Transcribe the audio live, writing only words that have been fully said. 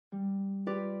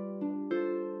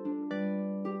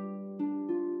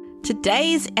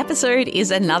Today's episode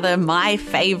is another My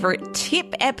Favorite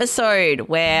Tip episode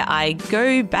where I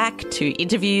go back to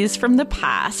interviews from the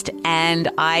past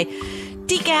and I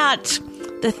dig out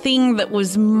the thing that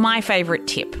was my favorite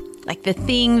tip, like the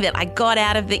thing that I got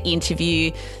out of the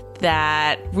interview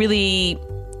that really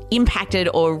impacted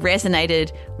or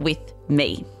resonated with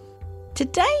me.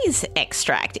 Today's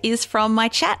extract is from my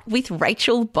chat with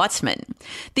Rachel Botsman.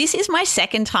 This is my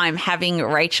second time having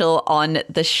Rachel on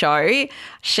the show.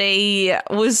 She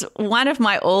was one of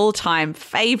my all-time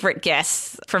favorite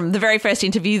guests from the very first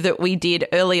interview that we did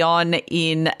early on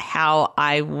in How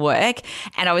I Work.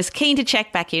 And I was keen to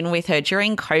check back in with her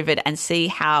during COVID and see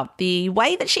how the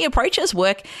way that she approaches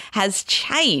work has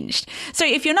changed. So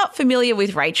if you're not familiar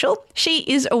with Rachel, she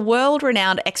is a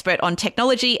world-renowned expert on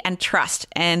technology and trust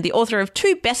and the author of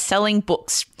 2 best-selling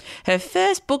books. Her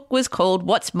first book was called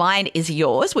What's Mine is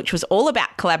Yours, which was all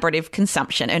about collaborative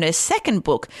consumption. And her second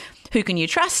book, Who Can You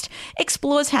Trust?,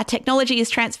 explores how technology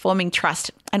is transforming trust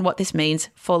and what this means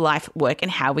for life, work, and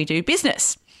how we do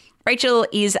business. Rachel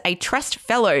is a Trust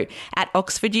Fellow at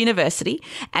Oxford University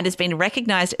and has been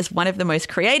recognised as one of the most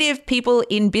creative people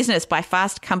in business by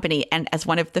Fast Company and as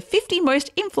one of the 50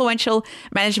 most influential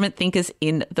management thinkers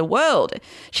in the world.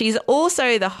 She's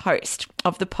also the host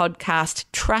of the podcast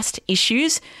Trust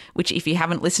Issues, which if you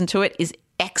haven't listened to it is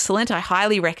excellent. I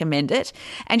highly recommend it.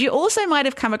 And you also might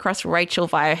have come across Rachel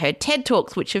via her TED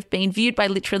Talks, which have been viewed by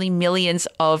literally millions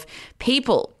of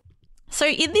people. So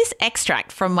in this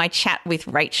extract from my chat with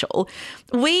Rachel,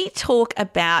 we talk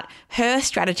about her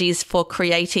strategies for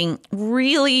creating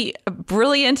really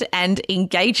brilliant and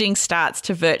engaging starts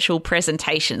to virtual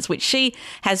presentations, which she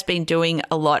has been doing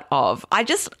a lot of. I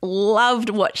just loved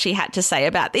what she had to say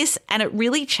about this, and it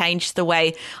really changed the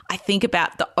way I think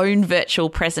about the own virtual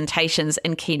presentations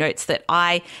and keynotes that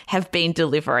I have been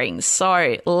delivering.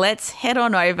 So let's head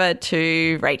on over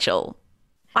to Rachel.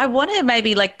 I want to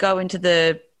maybe go into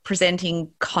the presenting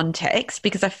context,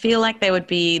 because I feel like there would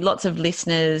be lots of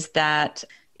listeners that,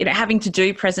 having to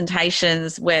do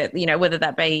presentations where, whether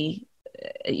that be,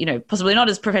 possibly not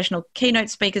as professional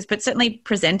keynote speakers, but certainly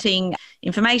presenting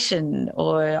information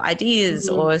or ideas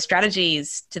or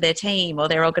strategies to their team or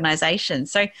their organization.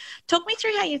 So talk me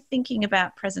through how you're thinking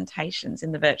about presentations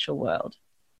in the virtual world.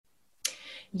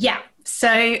 Yeah.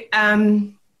 So,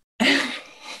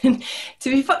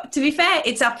 to be fair,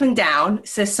 it's up and down.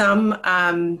 So some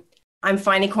I'm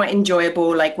finding quite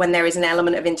enjoyable, like when there is an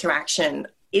element of interaction.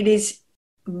 It is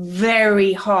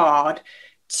very hard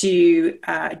to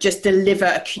just deliver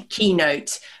a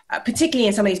keynote, particularly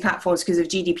in some of these platforms because of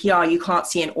GDPR, you can't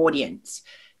see an audience.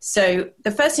 So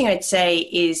the first thing I'd say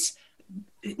is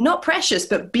not precious,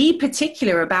 but be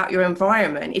particular about your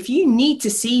environment. If you need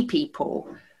to see people,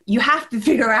 you have to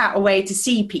figure out a way to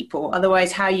see people.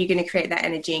 Otherwise, how are you going to create that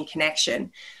energy and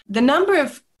connection? The number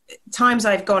of times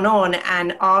I've gone on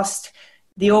and asked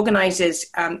the organizers,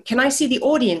 can I see the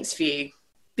audience view?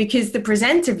 Because the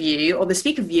presenter view or the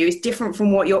speaker view is different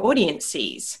from what your audience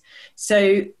sees.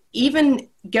 So even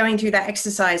going through that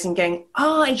exercise and going,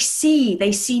 oh, I see,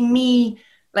 they see me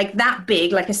like that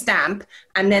big, like a stamp,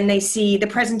 and then they see the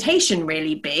presentation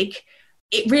really big.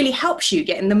 It really helps you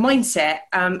get in the mindset,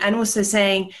 and also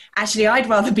saying, actually, I'd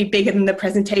rather be bigger than the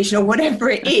presentation or whatever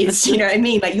it is. You know what I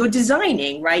mean? Like you're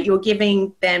designing, right? You're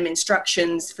giving them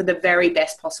instructions for the very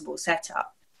best possible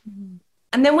setup. Mm-hmm.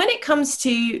 And then when it comes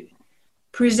to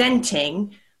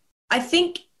presenting, I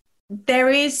think there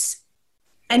is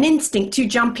an instinct to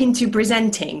jump into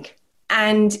presenting,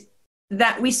 and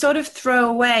that we sort of throw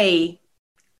away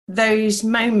those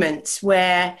moments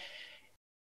where,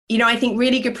 I think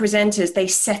really good presenters, they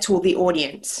settle the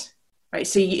audience, right?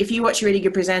 So if you watch a really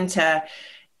good presenter,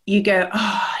 you go,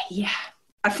 oh, yeah,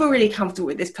 I feel really comfortable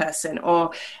with this person,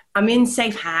 or I'm in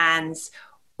safe hands,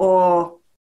 or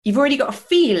you've already got a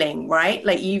feeling, right?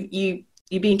 Like you're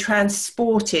being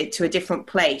transported to a different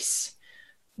place.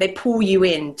 They pull you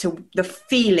into the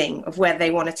feeling of where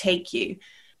they want to take you.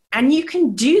 And you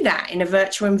can do that in a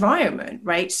virtual environment,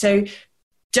 right? So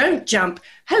don't jump,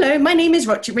 hello, my name is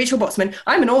Rachel Botsman.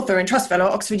 I'm an author and trust fellow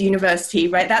at Oxford University,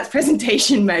 right? That's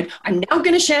presentation mode. I'm now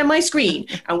going to share my screen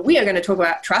and we are going to talk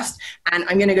about trust, and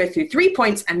I'm going to go through 3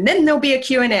 points and then there'll be a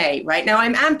Q&A, right? Now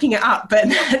I'm amping it up, but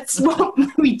that's what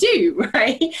we do,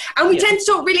 right? And we tend to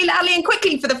talk really loudly and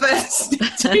quickly for the first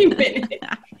 2 minutes.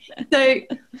 So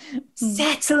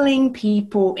settling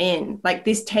people in, like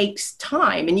this takes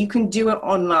time, and you can do it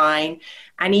online,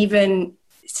 and even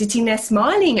sitting there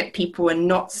smiling at people and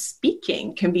not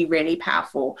speaking can be really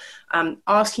powerful.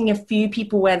 Asking a few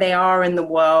people where they are in the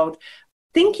world,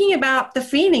 thinking about the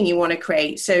feeling you want to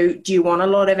create. So do you want a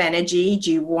lot of energy?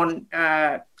 Do you want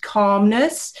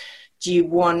calmness? Do you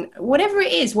want, whatever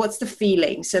it is, what's the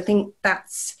feeling? So I think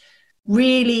that's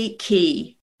really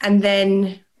key. And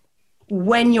then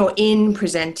when you're in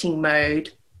presenting mode,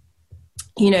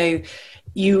 you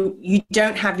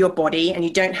don't have your body and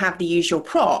you don't have the usual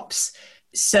props.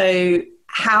 So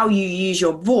how you use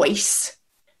your voice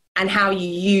and how you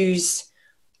use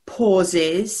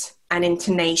pauses and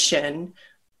intonation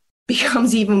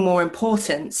becomes even more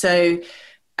important. So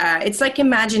it's like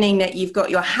imagining that you've got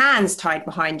your hands tied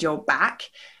behind your back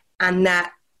and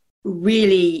that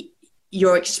really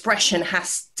your expression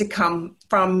has to come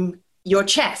from your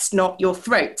chest, not your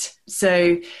throat.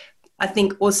 So I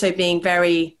think also being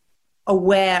very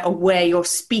aware of where you're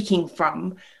speaking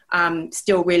from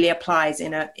still really applies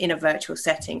in a virtual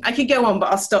setting. I could go on,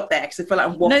 but I'll stop there because I feel like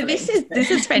I'm waffling. No,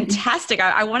 this is fantastic.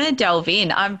 I want to delve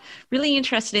in. I'm really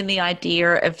interested in the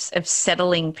idea of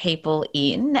settling people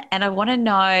in, and I want to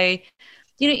know,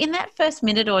 in that first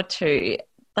minute or two,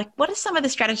 like what are some of the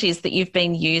strategies that you've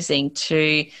been using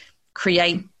to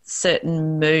create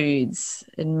certain moods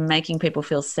and making people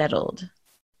feel settled?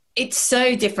 It's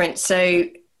so different. So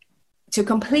to a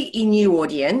completely new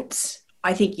audience,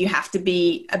 I think you have to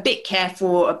be a bit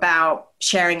careful about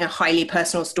sharing a highly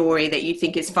personal story that you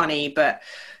think is funny, but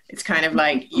it's kind of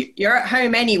like you're at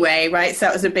home anyway, right? So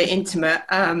that was a bit intimate.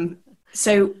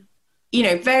 So,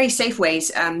 very safe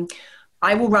ways.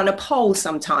 I will run a poll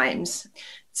sometimes.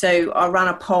 So I'll run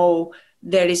a poll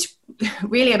that is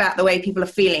really about the way people are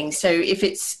feeling. So if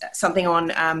it's something on,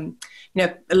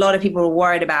 a lot of people are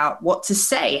worried about what to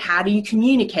say. How do you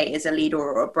communicate as a leader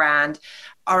or a brand?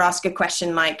 I'll ask a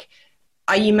question like,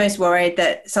 are you most worried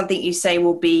that something you say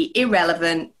will be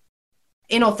irrelevant,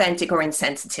 inauthentic, or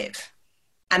insensitive?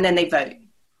 And then they vote.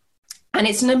 And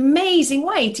it's an amazing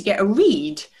way to get a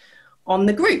read on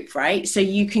the group, right? So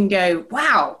you can go,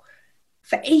 wow,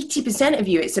 for 80% of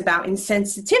you, it's about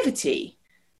insensitivity.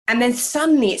 And then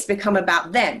suddenly it's become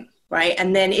about them, right?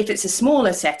 And then if it's a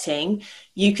smaller setting,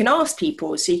 you can ask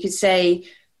people. So you could say,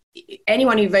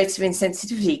 anyone who votes for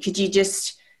insensitivity, could you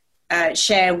just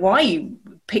share why you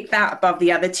picked that above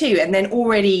the other two? And then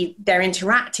already they're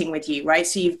interacting with you, right?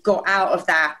 So you've got out of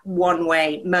that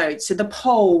one-way mode. So the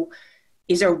poll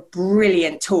is a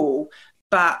brilliant tool,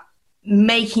 but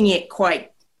making it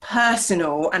quite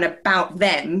personal and about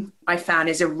them, I found,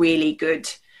 is a really good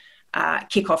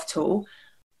kickoff tool.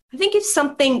 I think it's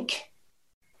something,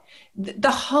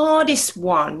 the hardest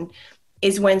one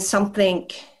is when something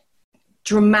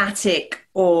dramatic,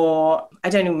 or I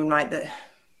don't even like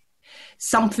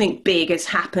something big has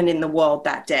happened in the world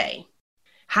that day.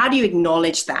 How do you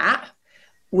acknowledge that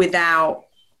without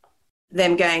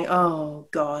them going, oh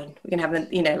God, we're gonna have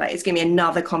it's gonna be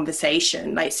another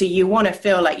conversation. So you want to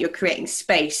feel like you're creating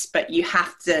space, but you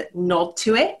have to nod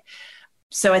to it.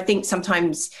 So I think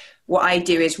sometimes what I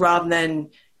do is, rather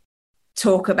than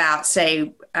talk about,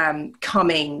 say,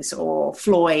 Cummings or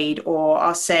Floyd, or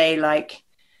I'll say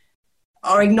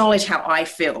I'll acknowledge how I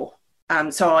feel.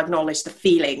 So I'll acknowledge the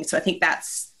feeling. So I think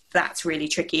that's really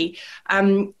tricky.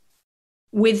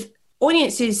 With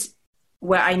audiences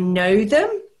where I know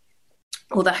them,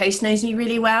 or the host knows me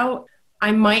really well,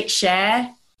 I might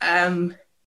share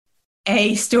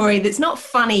a story that's not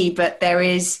funny, but there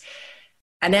is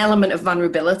an element of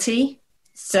vulnerability.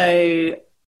 So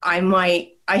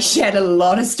I shared a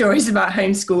lot of stories about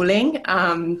homeschooling.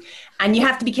 And you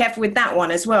have to be careful with that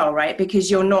one as well, right?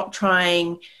 Because you're not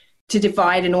trying to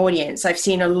divide an audience. I've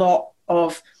seen a lot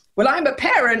of, well, I'm a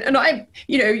parent and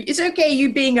it's okay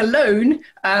you being alone.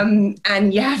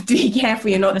 And you have to be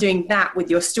careful you're not doing that with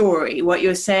your story. What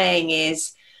you're saying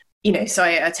is, so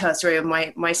I tell a story of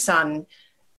my son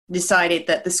decided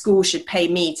that the school should pay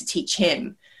me to teach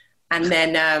him. And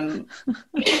then,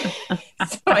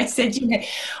 so I said,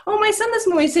 my son this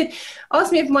morning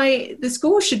asked me if the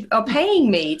school are paying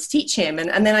me to teach him.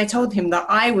 And then I told him that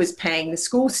I was paying the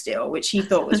school still, which he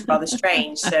thought was rather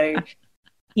strange. So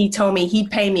he told me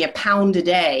he'd pay me £1 a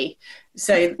day.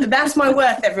 So that's my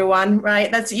worth, everyone,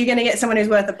 right? You're going to get someone who's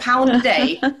worth £1 a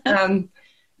day.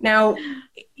 Now,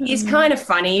 it's kind of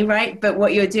funny, right? But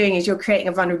what you're doing is you're creating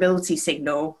a vulnerability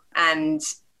signal, and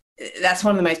that's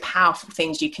one of the most powerful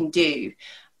things you can do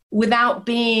without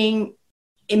being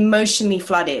emotionally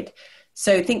flooded.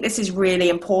 So I think this is really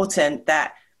important,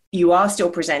 that you are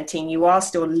still presenting, you are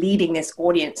still leading this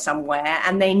audience somewhere,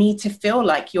 and they need to feel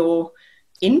like you're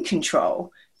in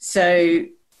control. So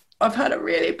I've had a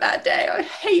really bad day. I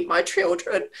hate my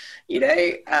children.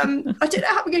 I don't know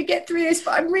how we're going to get through this,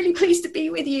 but I'm really pleased to be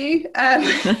with you.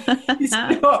 It's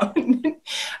not,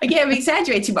 again, I'm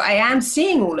exaggerating, but I am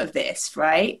seeing all of this,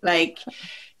 right?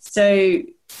 So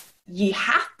you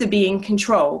have to be in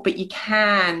control, but you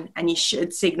can and you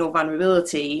should signal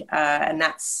vulnerability. And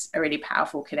that's a really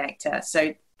powerful connector.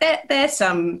 So there's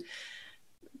some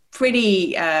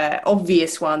pretty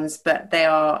obvious ones, but they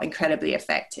are incredibly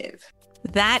effective.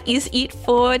 That is it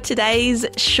for today's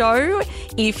show.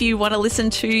 If you want to listen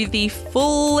to the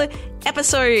full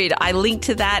episode, I link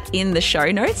to that in the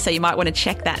show notes, so you might want to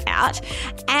check that out.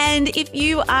 And if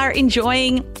you are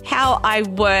enjoying how I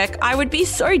work, I would be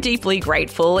so deeply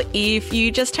grateful if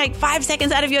you just take 5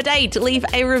 seconds out of your day to leave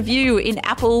a review in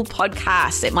Apple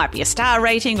Podcasts. It might be a star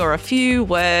rating or a few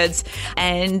words.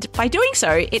 And by doing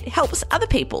so, it helps other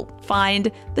people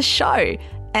find the show.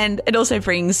 And it also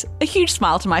brings a huge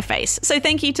smile to my face. So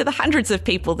thank you to the hundreds of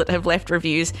people that have left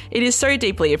reviews. It is so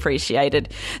deeply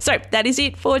appreciated. So that is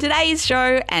it for today's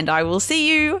show, and I will see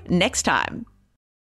you next time.